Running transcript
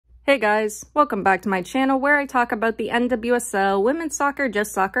Hey guys, welcome back to my channel where I talk about the NWSL, women's soccer,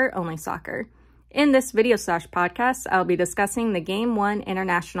 just soccer, only soccer. In this video/podcast, I'll be discussing the Game 1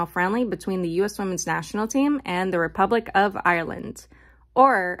 international friendly between the US women's national team and the Republic of Ireland,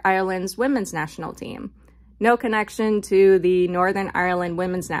 or Ireland's women's national team. No connection to the Northern Ireland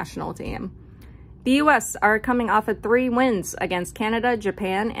women's national team. The US are coming off of 3 wins against Canada,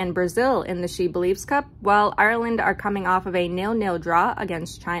 Japan, and Brazil in the She Believes Cup, while Ireland are coming off of a 0-0 draw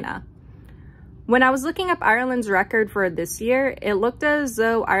against China. When I was looking up Ireland's record for this year, it looked as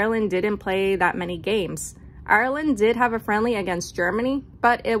though Ireland didn't play that many games. Ireland did have a friendly against Germany,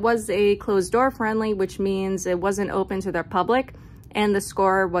 but it was a closed-door friendly, which means it wasn't open to the public, and the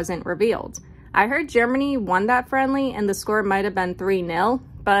score wasn't revealed. I heard Germany won that friendly, and the score might have been 3-0,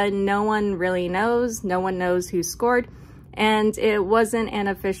 but no one really knows. No one knows who scored, and it wasn't an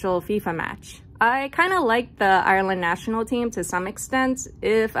official FIFA match. I kind of like the Ireland national team to some extent.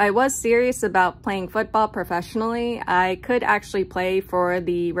 If I was serious about playing football professionally, I could actually play for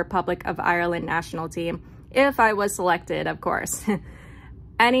the Republic of Ireland national team, if I was selected, of course.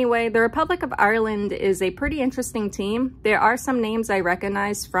 Anyway, the Republic of Ireland is a pretty interesting team. There are some names I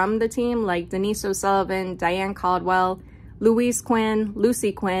recognize from the team, like Denise O'Sullivan, Diane Caldwell, Louise Quinn,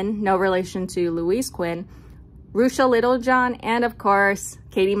 Lucy Quinn, no relation to Louise Quinn, Rusha Littlejohn, and of course,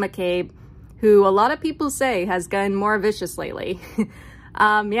 Katie McCabe, who a lot of people say has gotten more vicious lately.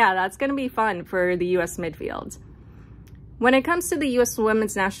 Yeah, that's going to be fun for the US midfield. When it comes to the US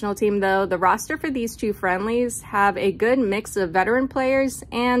women's national team, though, the roster for these 2 friendlies have a good mix of veteran players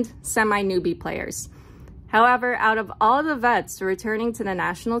and semi-newbie players. However, out of all the vets returning to the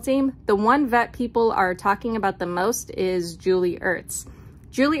national team, the one vet people are talking about the most is Julie Ertz.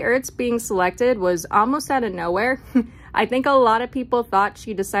 Julie Ertz being selected was almost out of nowhere. I think a lot of people thought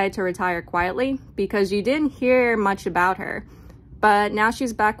she decided to retire quietly because you didn't hear much about her. But now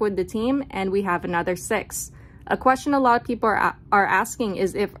she's back with the team and we have another 6. A question a lot of people are asking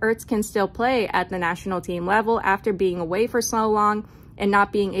is if Ertz can still play at the national team level after being away for so long and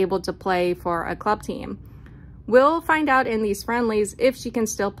not being able to play for a club team. We'll find out in these friendlies if she can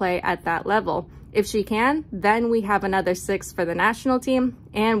still play at that level. If she can, then we have another 6 for the national team,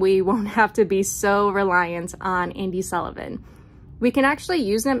 and we won't have to be so reliant on Andi Sullivan. We can actually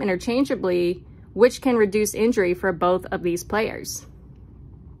use them interchangeably, which can reduce injury for both of these players.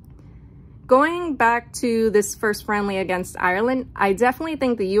 Going back to this first friendly against Ireland, I definitely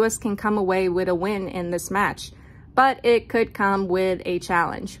think the US can come away with a win in this match, but it could come with a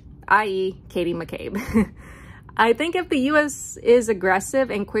challenge, i.e. Katie McCabe. I think if the US is aggressive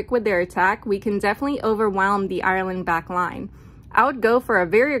and quick with their attack, we can definitely overwhelm the Ireland back line. I would go for a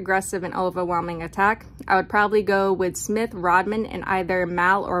very aggressive and overwhelming attack. I would probably go with Smith, Rodman, and either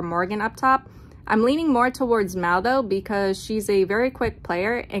Mal or Morgan up top. I'm leaning more towards Mal though because she's a very quick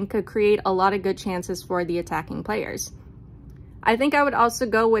player and could create a lot of good chances for the attacking players. I think I would also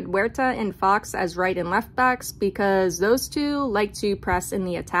go with Huerta and Fox as right and left backs because those 2 like to press in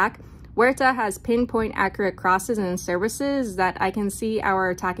the attack. Huerta has pinpoint accurate crosses and services that I can see our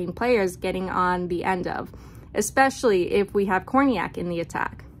attacking players getting on the end of, especially if we have Korniak in the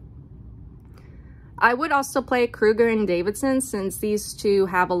attack. I would also play Kruger and Davidson since these 2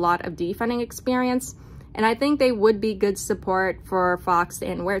 have a lot of defending experience, and I think they would be good support for Fox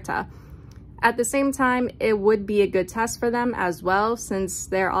and Huerta. At the same time, it would be a good test for them as well since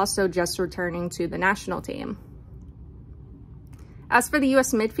they're also just returning to the national team. As for the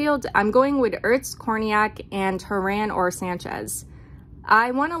US midfield, I'm going with Ertz, Korniak, and Horan or Sanchez.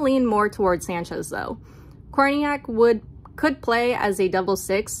 I want to lean more towards Sanchez though. Korniak could play as a double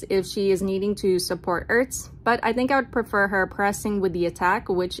 6 if she is needing to support Ertz, but I think I would prefer her pressing with the attack,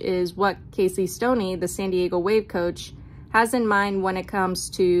 which is what Casey Stoney, the San Diego Wave coach, has in mind when it comes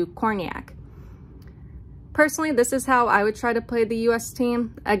to Korniak. Personally, this is how I would try to play the US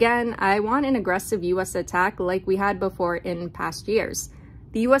team. Again, I want an aggressive US attack like we had before in past years.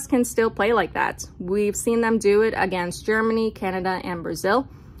 The US can still play like that. We've seen them do it against Germany, Canada, and Brazil.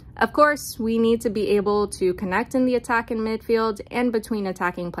 Of course, we need to be able to connect in the attack and midfield and between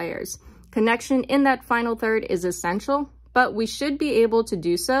attacking players. Connection in that final third is essential, but we should be able to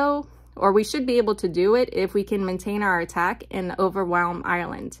do so, or we should be able to do it if we can maintain our attack and overwhelm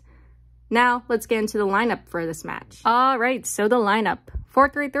Ireland. Now, let's get into the lineup for this match. All right, so the lineup.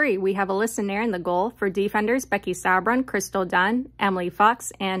 4-3-3, we have Alyssa Nair in the goal. For defenders, Becky Sauerbrunn, Crystal Dunn, Emily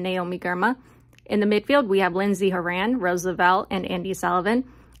Fox, and Naomi Girma. In the midfield, we have Lindsay Horan, Rose Lavelle, and Andi Sullivan.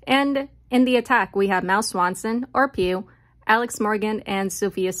 And in the attack, we have Mel Swanson, or Pew, Alex Morgan, and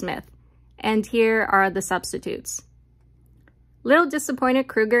Sophia Smith. And here are the substitutes. Little disappointed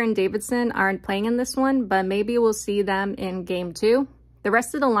Kruger and Davidson aren't playing in this one, but maybe we'll see them in Game 2. The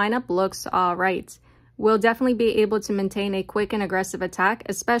rest of the lineup looks all right. We'll definitely be able to maintain a quick and aggressive attack,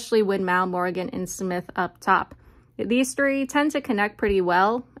 especially with Mal, Morgan, and Smith up top. These three tend to connect pretty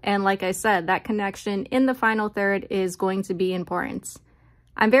well, and like I said, that connection in the final third is going to be important.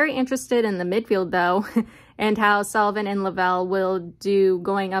 I'm very interested in the midfield though, and how Sullivan and Lavelle will do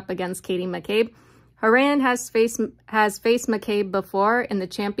going up against Katie McCabe. Horan has faced McCabe before in the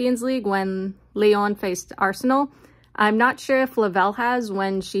Champions League when Lyon faced Arsenal. I'm not sure if Lavelle has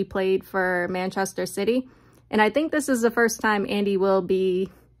when she played for Manchester City, and I think this is the first time Andy will be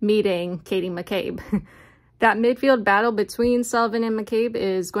meeting Katie McCabe. That midfield battle between Sullivan and McCabe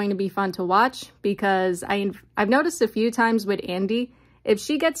is going to be fun to watch because I've noticed a few times with Andy, if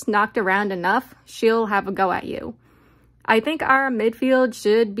she gets knocked around enough, she'll have a go at you. I think our midfield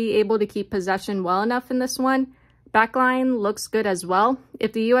should be able to keep possession well enough in this one. Backline looks good as well.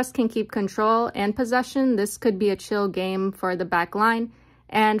 If the US can keep control and possession, this could be a chill game for the backline,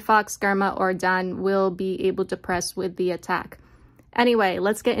 and Fox, Garma, or Dan will be able to press with the attack. Anyway,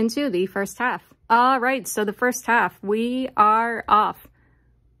 let's get into the first half. All right, so the first half, we are off.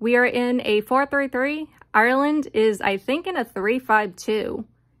 We are in a 4-3-3. Ireland is, I think, in a 3-5-2.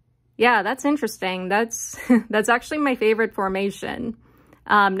 Yeah, that's interesting. That's actually my favorite formation.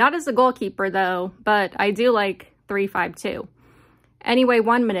 Not as a goalkeeper, though, but I do like 3-5-2. Anyway,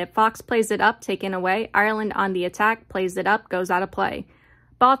 1 minute. Fox plays it up, taken away. Ireland on the attack, plays it up, goes out of play.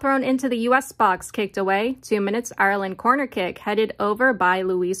 Ball thrown into the US box, kicked away. 2 minutes. Ireland corner kick, headed over by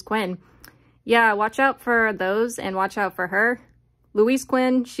Louise Quinn. Yeah, watch out for those and watch out for her. Louise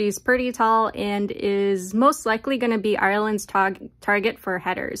Quinn, she's pretty tall and is most likely going to be Ireland's target for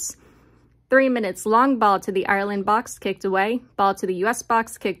headers. 3 minutes, long ball to the Ireland box, kicked away. Ball to the US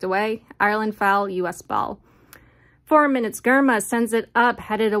box, kicked away. Ireland foul, US ball. 4 minutes, Germa sends it up,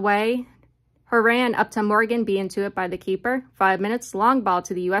 headed away. Horan up to Morgan, being to it by the keeper. 5 minutes, long ball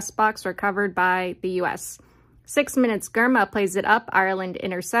to the US box, recovered by the US. 6 minutes, Germa plays it up. Ireland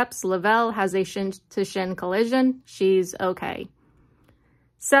intercepts. Lavelle has a shin-to-shin collision. She's okay.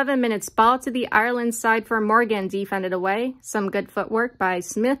 7 minutes, ball to the Ireland side for Morgan, defended away. Some good footwork by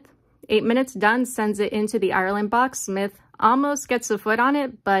Smith. 8 minutes, Dunn sends it into the Ireland box. Smith almost gets a foot on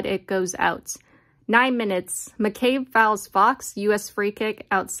it, but it goes out. 9 minutes, McCabe fouls Fox. US free kick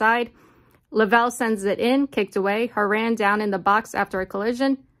outside. Lavelle sends it in, kicked away. Horan down in the box after a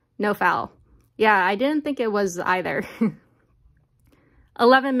collision. No foul. Yeah, I didn't think it was either.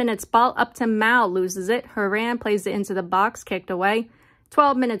 11 minutes, ball up to Mal, loses it. Horan plays it into the box, kicked away.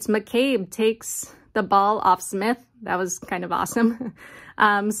 12 minutes, McCabe takes the ball off Smith. That was kind of awesome.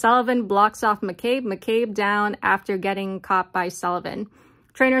 Sullivan blocks off McCabe. McCabe down after getting caught by Sullivan.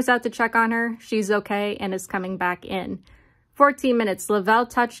 Trainer's out to check on her. She's okay and is coming back in. 14 minutes, Lavelle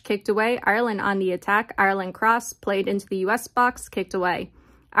touch, kicked away. Ireland on the attack. Ireland cross, played into the US box, kicked away.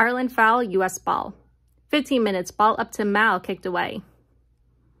 Ireland foul, US ball. 15 minutes, ball up to Mal, kicked away.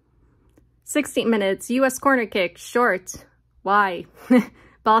 16 minutes, US corner kick, short. Why?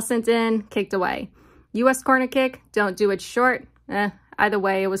 Ball sent in, kicked away. US corner kick, don't do it short. Either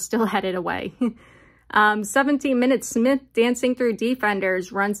way, it was still headed away. 17 minutes, Smith dancing through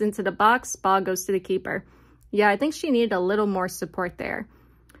defenders, runs into the box, ball goes to the keeper. Yeah, I think she needed a little more support there.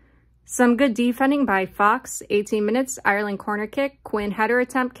 Some good defending by Fox. 18 minutes, Ireland corner kick. Quinn header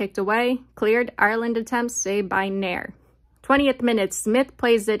attempt, kicked away. Cleared. Ireland attempt, saved by Nair. 20th minute, Smith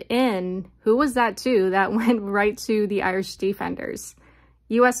plays it in. Who was that too? That went right to the Irish defenders.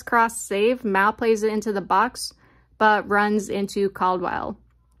 US cross save. Mal plays it into the box, but runs into Caldwell.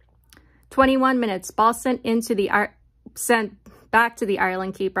 21 minutes, ball sent back to the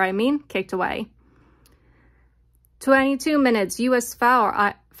Ireland keeper, kicked away. 22 minutes, US foul,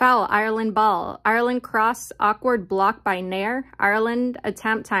 Ireland ball. Ireland cross, awkward block by Nair. Ireland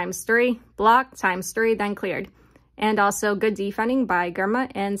attempt ×3, block ×3, then cleared. And also good defending by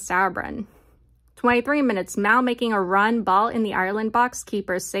Germa and Sauerbrunn. 23 minutes, Mal making a run, ball in the Ireland box,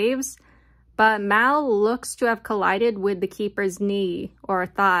 keeper saves. But Mal looks to have collided with the keeper's knee or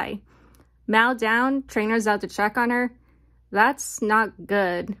thigh. Mal down, trainer's out to check on her. That's not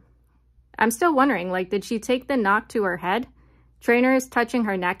good. I'm still wondering, did she take the knock to her head? Trainer is touching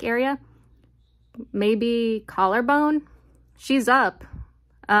her neck area. Maybe collarbone? She's up.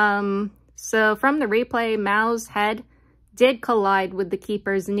 So from the replay, Mal's head did collide with the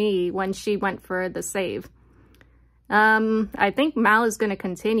keeper's knee when she went for the save. I think Mal is going to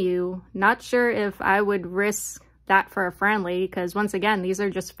continue. Not sure if I would risk that for a friendly, because once again, these are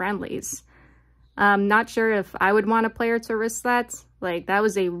just friendlies. Not sure if I would want a player to risk that. That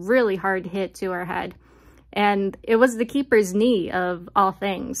was a really hard hit to her head. And it was the keeper's knee, of all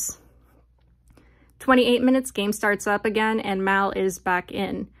things. 28 minutes, game starts up again, and Mal is back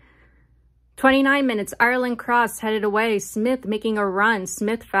in. 29 minutes, Ireland cross, headed away. Smith making a run.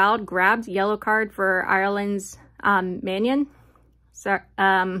 Smith fouled, grabbed, yellow card for Ireland's Mannion. Sorry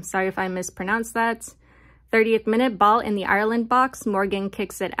if I mispronounced that. 30th minute, ball in the Ireland box. Morgan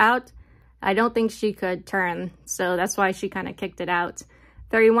kicks it out. I don't think she could turn, so that's why she kind of kicked it out.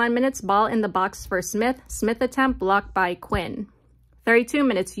 31 minutes, ball in the box for Smith. Smith attempt blocked by Quinn. 32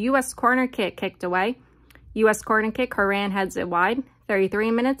 minutes, U.S. corner kick kicked away. U.S. corner kick, Horan heads it wide.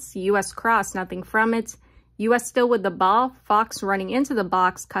 33 minutes, U.S. cross, nothing from it. U.S. still with the ball. Fox running into the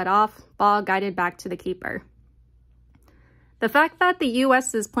box, cut off. Ball guided back to the keeper. The fact that the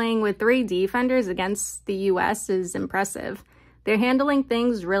U.S. is playing with 3 defenders against the U.S. is impressive. They're handling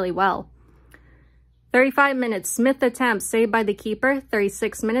things really well. 35 minutes, Smith attempts, saved by the keeper.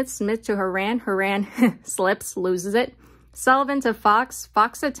 36 minutes, Smith to Horan. Horan slips, loses it. Sullivan to Fox.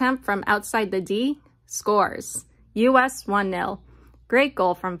 Fox attempt from outside the D, scores. U.S. 1-0. Great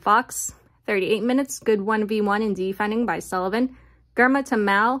goal from Fox. 38 minutes, good 1v1 in defending by Sullivan. Gurma to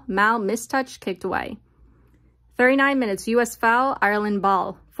Mal. Mal mistouch, kicked away. 39 minutes, U.S. foul, Ireland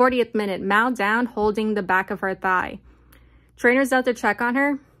ball. 40th minute, Mal down, holding the back of her thigh. Trainer's out to check on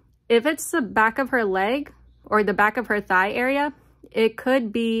her. If it's the back of her leg or the back of her thigh area, it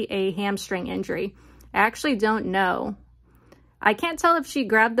could be a hamstring injury. I actually don't know. I can't tell if she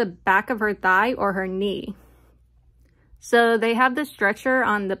grabbed the back of her thigh or her knee. So they have the stretcher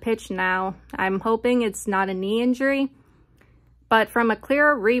on the pitch now. I'm hoping it's not a knee injury. But from a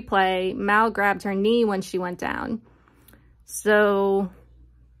clear replay, Mal grabbed her knee when she went down. So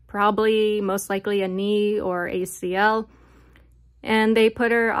probably most likely a knee or ACL. And they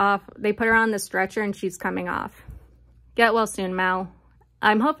put her on the stretcher and she's coming off. Get well soon, Mal.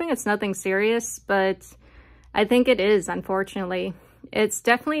 I'm hoping it's nothing serious, but I think it is, unfortunately. It's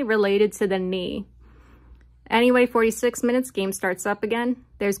definitely related to the knee. Anyway, 46 minutes, game starts up again.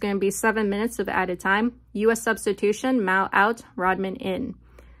 There's going to be 7 minutes of added time. U.S. substitution, Mal out, Rodman in.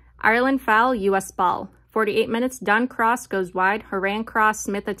 Ireland foul, U.S. ball. 48 minutes, Dunn cross goes wide. Horan cross,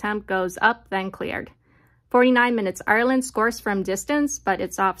 Smith attempt goes up, then cleared. 49 minutes, Ireland scores from distance, but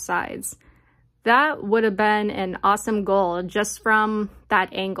it's offsides. That would have been an awesome goal just from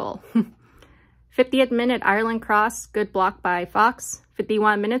that angle. 50th minute, Ireland cross, good block by Fox.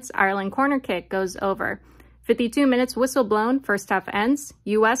 51 minutes, Ireland corner kick goes over. 52 minutes, whistle blown, first half ends,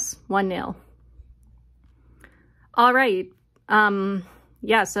 U.S. 1-0. All right,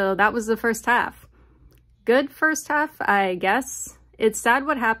 yeah, so that was the first half. Good first half, I guess. It's sad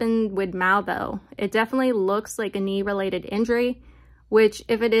what happened with Mal, though. It definitely looks like a knee-related injury, which,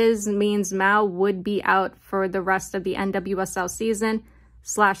 if it is, means Mal would be out for the rest of the NWSL season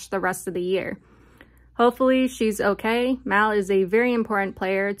 / the rest of the year. Hopefully she's okay. Mal is a very important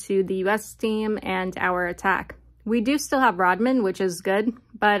player to the U.S. team and our attack. We do still have Rodman, which is good,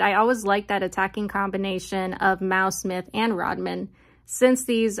 but I always like that attacking combination of Mal, Smith, and Rodman, since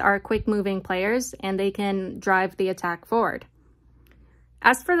these are quick-moving players and they can drive the attack forward.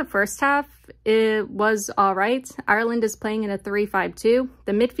 As for the first half, it was all right. Ireland is playing in a 3-5-2.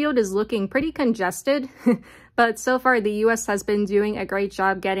 The midfield is looking pretty congested, but so far the U.S. has been doing a great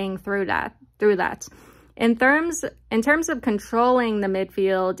job getting through that. In terms of controlling the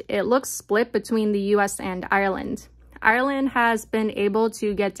midfield, it looks split between the U.S. and Ireland. Ireland has been able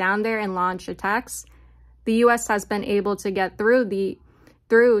to get down there and launch attacks. The U.S. has been able to get through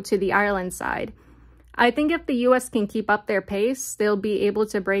to the Ireland side. I think if the U.S. can keep up their pace, they'll be able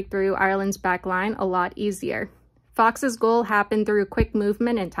to break through Ireland's back line a lot easier. Fox's goal happened through quick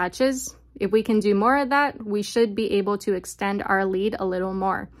movement and touches. If we can do more of that, we should be able to extend our lead a little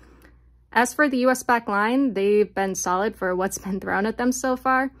more. As for the U.S. back line, they've been solid for what's been thrown at them so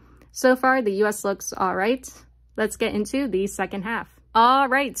far. So far, the U.S. looks all right. Let's get into the second half. All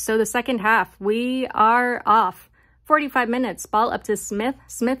right, so the second half, we are off. 45 minutes, ball up to Smith.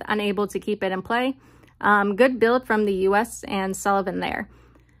 Smith unable to keep it in play. Good build from the U.S. and Sullivan there.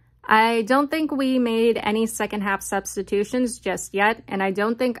 I don't think we made any second half substitutions just yet, and I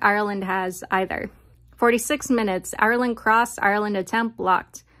don't think Ireland has either. 46 minutes, Ireland cross, Ireland attempt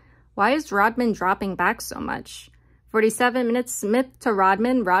blocked. Why is Rodman dropping back so much? 47 minutes, Smith to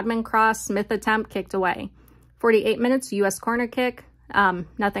Rodman. Rodman cross, Smith attempt, kicked away. 48 minutes, U.S. corner kick.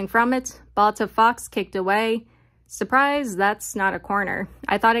 Nothing from it. Ball to Fox, kicked away. Surprise, that's not a corner.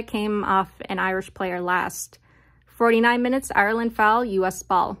 I thought it came off an Irish player last. 49 minutes, Ireland foul, U.S.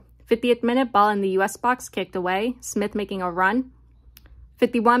 ball. 50th minute, ball in the U.S. box, kicked away. Smith making a run.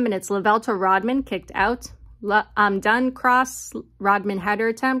 51 minutes, Lavelle to Rodman, kicked out. Dunn cross, Rodman header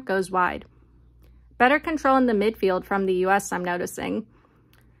attempt, goes wide. Better control in the midfield from the U.S., I'm noticing.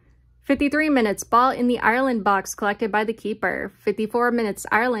 53 minutes, ball in the Ireland box collected by the keeper. 54 minutes,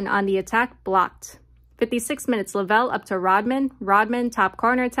 Ireland on the attack, blocked. 56 minutes, Lavelle up to Rodman. Rodman, top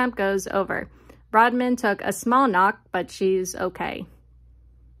corner attempt, goes over. Rodman took a small knock, but she's okay.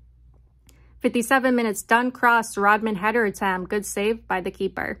 57 minutes, Dunn cross, Rodman header attempt, good save by the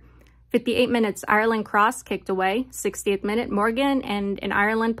keeper. 58 minutes, Ireland cross, kicked away. 60th minute, Morgan and an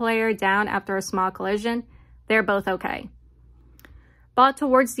Ireland player down after a small collision. They're both okay. Ball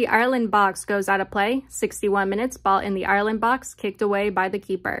towards the Ireland box goes out of play. 61 minutes, ball in the Ireland box, kicked away by the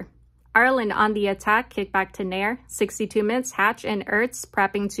keeper. Ireland on the attack, kick back to Nair. 62 minutes, Hatch and Ertz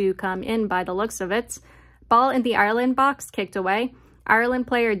prepping to come in by the looks of it. Ball in the Ireland box, kicked away. Ireland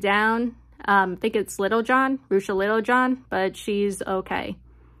player down. I think it's Rusha Littlejohn, but she's okay.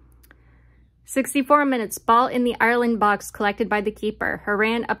 64 minutes, ball in the Ireland box collected by the keeper.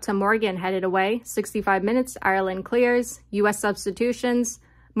 Horan up to Morgan, headed away. 65 minutes, Ireland clears. U.S. substitutions.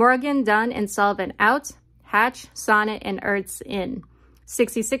 Morgan, Dunn, and Sullivan out. Hatch, Sonnet, and Ertz in.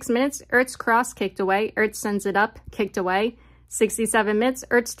 66 minutes, Ertz cross, kicked away. Ertz sends it up, kicked away. 67 minutes,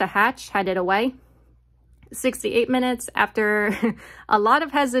 Ertz to Hatch, headed away. 68 minutes, after a lot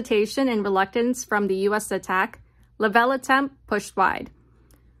of hesitation and reluctance from the U.S. attack, Lavelle attempt pushed wide.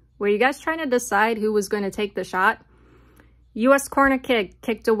 Were you guys trying to decide who was going to take the shot? U.S. corner kick,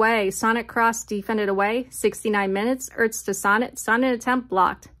 kicked away. Sonnet cross, defended away. 69 minutes, Ertz to Sonnet. Sonnet attempt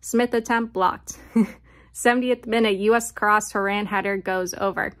blocked. Smith attempt blocked. 70th minute, U.S. cross, Horan header goes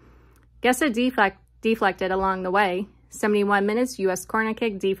over. Guess it deflected along the way. 71 minutes, U.S. corner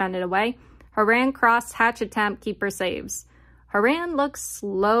kick, defended away. Horan cross, Hatch attempt, keeper saves. Horan looks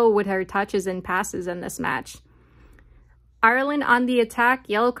slow with her touches and passes in this match. Ireland on the attack,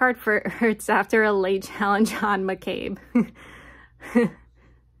 yellow card for Ertz after a late challenge on McCabe.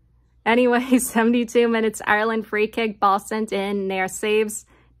 Anyway, 72 minutes, Ireland free kick, ball sent in, Nair saves.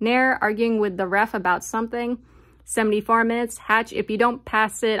 Nair arguing with the ref about something. 74 minutes, Hatch, if you don't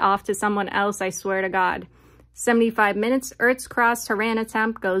pass it off to someone else, I swear to God. 75 minutes, Ertz cross, Horan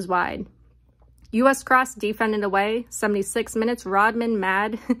attempt, goes wide. U.S. cross, defended away. 76 minutes, Rodman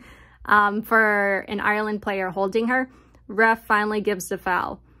mad for an Ireland player holding her. Ref finally gives the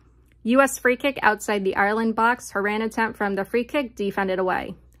foul. U.S. free kick outside the Ireland box. Horan attempt from the free kick, defended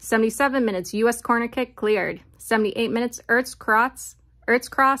away. 77 minutes, U.S. corner kick, cleared. 78 minutes, Ertz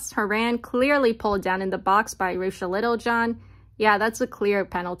cross, Horan clearly pulled down in the box by Rusha Littlejohn. Yeah, that's a clear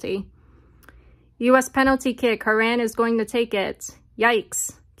penalty. U.S. penalty kick, Horan is going to take it.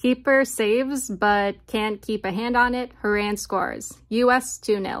 Yikes. Keeper saves, but can't keep a hand on it. Horan scores. U.S.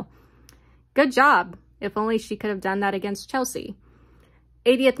 2-0. Good job. If only she could have done that against Chelsea.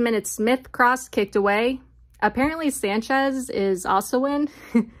 80th minute, Smith cross, kicked away. Apparently Sanchez is also in.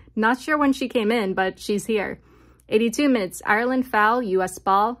 Not sure when she came in, but she's here. 82 minutes, Ireland foul, U.S.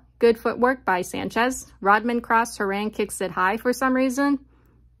 ball. Good footwork by Sanchez. Rodman cross, Horan kicks it high for some reason.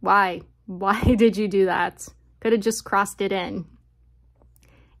 Why? Why did you do that? Could have just crossed it in.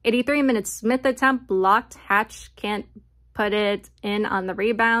 83 minutes, Smith attempt blocked. Hatch can't put it in on the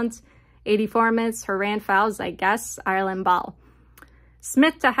rebound. 84 minutes, Horan fouls, I guess. Ireland ball.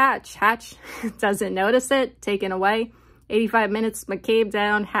 Smith to Hatch. Hatch doesn't notice it. Taken away. 85 minutes, McCabe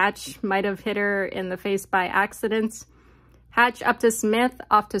down. Hatch might have hit her in the face by accident. Hatch up to Smith,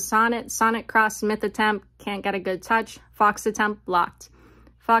 off to Sonnet. Sonnet cross, Smith attempt, can't get a good touch. Fox attempt blocked.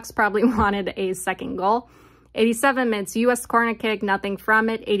 Fox probably wanted a second goal. 87 minutes, U.S. corner kick, nothing from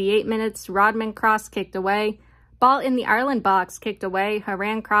it. 88 minutes, Rodman cross, kicked away. Ball in the Ireland box, kicked away.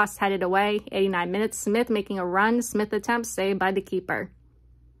 Horan cross, headed away. 89 minutes, Smith making a run. Smith attempt, saved by the keeper.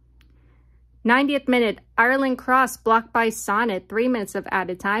 90th minute, Ireland cross, blocked by Sonnet. 3 minutes of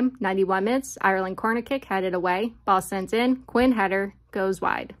added time. 91 minutes, Ireland corner kick, headed away. Ball sent in. Quinn header, goes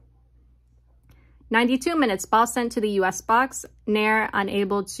wide. 92 minutes, ball sent to the U.S. box. Nair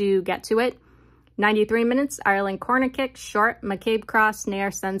unable to get to it. 93 minutes, Ireland corner kick, short. McCabe cross,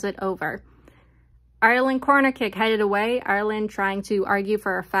 Nair sends it over. Ireland corner kick headed away. Ireland trying to argue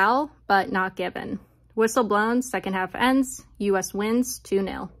for a foul, but not given. Whistle blown, second half ends. U.S. wins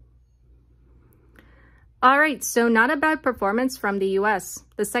 2-0. All right, so not a bad performance from the U.S.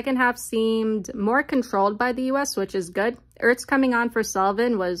 The second half seemed more controlled by the U.S., which is good. Ertz coming on for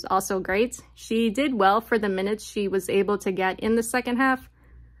Sullivan was also great. She did well for the minutes she was able to get in the second half,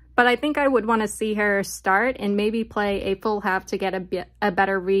 but I think I would want to see her start and maybe play a full half to get a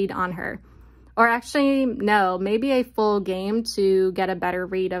better read on her. Or actually, no, maybe a full game to get a better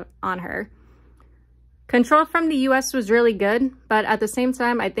read on her. Control from the U.S. was really good, but at the same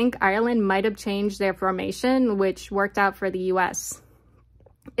time, I think Ireland might have changed their formation, which worked out for the U.S.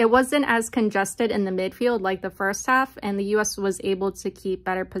 It wasn't as congested in the midfield like the first half, and the US was able to keep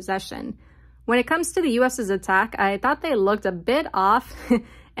better possession. When it comes to the US's attack, I thought they looked a bit off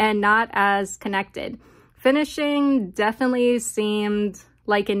and not as connected. Finishing definitely seemed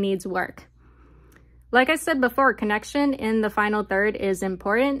like it needs work. Like I said before, connection in the final third is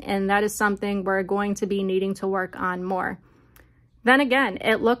important, and that is something we're going to be needing to work on more. Then again,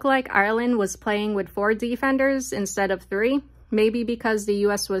 it looked like Ireland was playing with 4 defenders instead of 3, maybe because the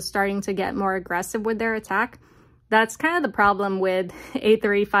US was starting to get more aggressive with their attack. That's kind of the problem with a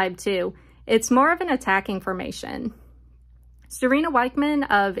 3-5-2. It's more of an attacking formation. Serena Weichman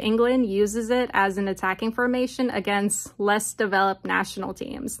of England uses it as an attacking formation against less developed national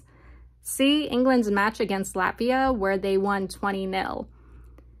teams. See England's match against Latvia where they won 20-0.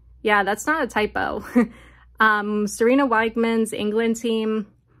 Yeah, that's not a typo. Serena Weichman's England team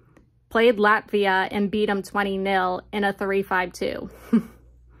played Latvia and beat them 20-0 in a 3-5-2.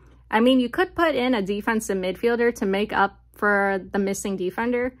 I mean, you could put in a defensive midfielder to make up for the missing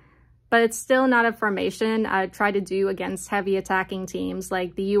defender, but it's still not a formation I'd try to do against heavy attacking teams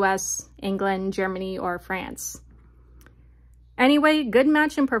like the US, England, Germany, or France. Anyway, good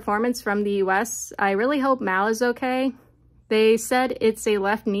match and performance from the US. I really hope Mal is okay. They said it's a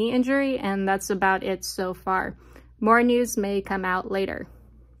left knee injury, and that's about it so far. More news may come out later.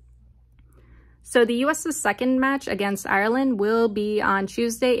 So the US's second match against Ireland will be on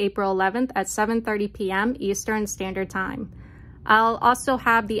Tuesday, April 11th at 7:30 p.m. Eastern Standard Time. I'll also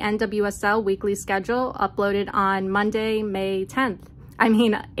have the NWSL weekly schedule uploaded on Monday,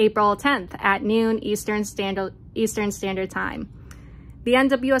 April 10th at noon Eastern Standard Time. The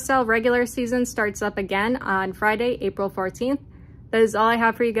NWSL regular season starts up again on Friday, April 14th. That is all I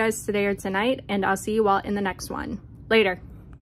have for you guys today or tonight, and I'll see you all in the next one. Later.